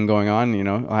stuff that's been going on.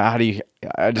 I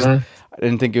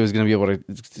didn't think it was going to be able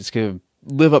to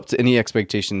live up to any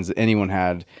expectations that anyone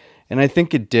had. And I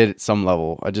think it did at some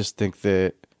level. I just think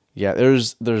that, yeah,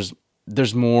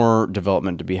 there's more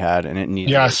development to be had, and it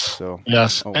needs yes.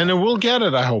 And it will get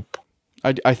it, I hope.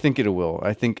 I think it will.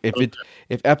 I think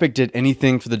if Epic did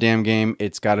anything for the damn game,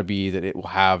 it's got to be that it will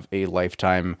have a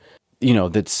lifetime,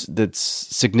 that's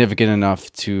significant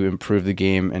enough to improve the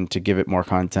game and to give it more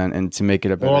content and to make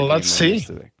it a better game. Well, let's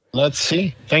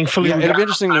see. Thankfully, it'll be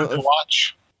interesting to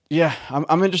watch. Yeah,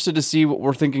 I'm interested to see what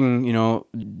we're thinking.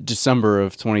 December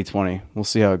of 2020. We'll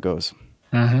see how it goes.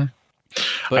 Mm-hmm.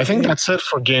 But I think that's it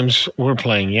for games we're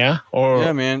playing, yeah?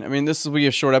 Yeah, man. I mean, this will be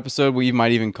a short episode. We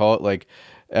might even call it, like,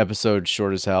 episode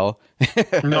short as hell.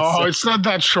 No, it's not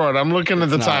that short. I'm looking at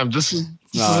the time. This is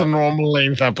a normal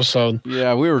length episode.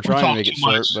 Yeah, we were trying to make it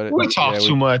short, but we talk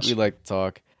too much. We like to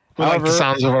talk. We like the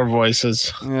sounds of our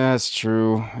voices. Yeah, it's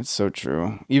true. It's so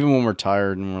true. Even when we're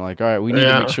tired and we're like, all right, we need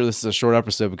to make sure this is a short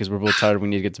episode because we're both tired. We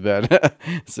need to get to bed.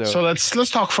 So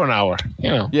let's talk for an hour.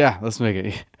 Yeah, let's make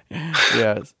it.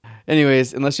 Yes.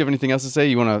 Anyways, unless you have anything else to say,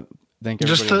 you want to thank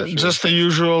everybody? Just the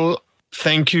usual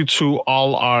thank you to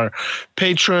all our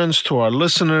patrons, to our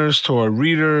listeners, to our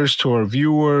readers, to our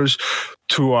viewers,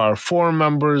 to our forum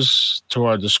members, to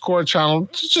our Discord channel.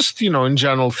 Just, in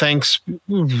general, thanks.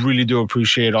 We really do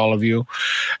appreciate all of you.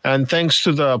 And thanks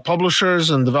to the publishers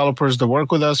and developers that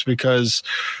work with us, because,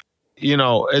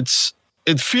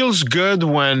 it feels good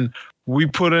when we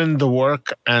put in the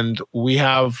work and we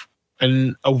have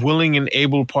a willing and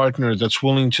able partner that's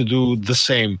willing to do the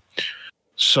same.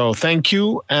 So thank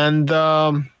you. And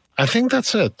I think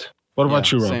that's it. What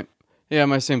about you, Ron? Yeah,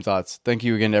 my same thoughts. Thank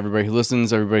you again to everybody who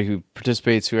listens, everybody who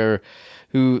participates,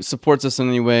 who supports us in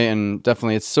any way. And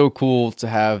definitely, it's so cool to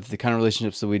have the kind of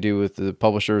relationships that we do with the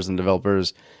publishers and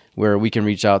developers, where we can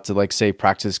reach out to, like, say,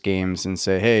 Practice Games and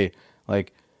say, hey,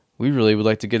 like, we really would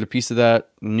like to get a piece of that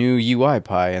new UI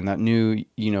pie and that new,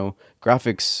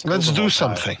 graphics. Let's do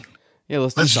something. Yeah,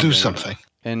 let's do something.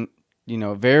 And,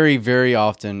 very, very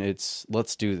often it's,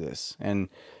 let's do this. And,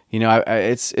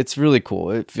 it's really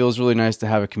cool. It feels really nice to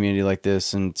have a community like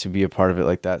this and to be a part of it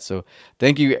like that. So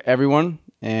thank you, everyone.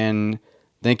 And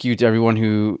thank you to everyone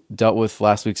who dealt with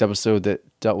last week's episode that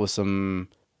dealt with some,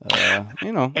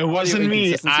 It wasn't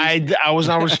me. I was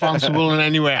not responsible in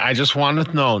any way. I just want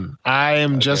it known. I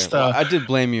am just... Well, I did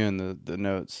blame you in the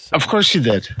notes. So. Of course you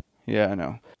did. Yeah, I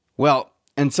know. Well,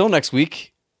 until next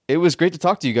week, it was great to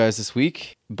talk to you guys this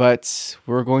week, but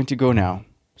we're going to go now.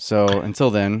 So until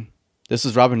then, this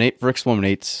is Rob and Nate for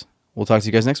Explorminates. we'll talk to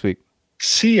you guys next week.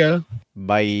 See ya.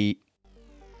 Bye.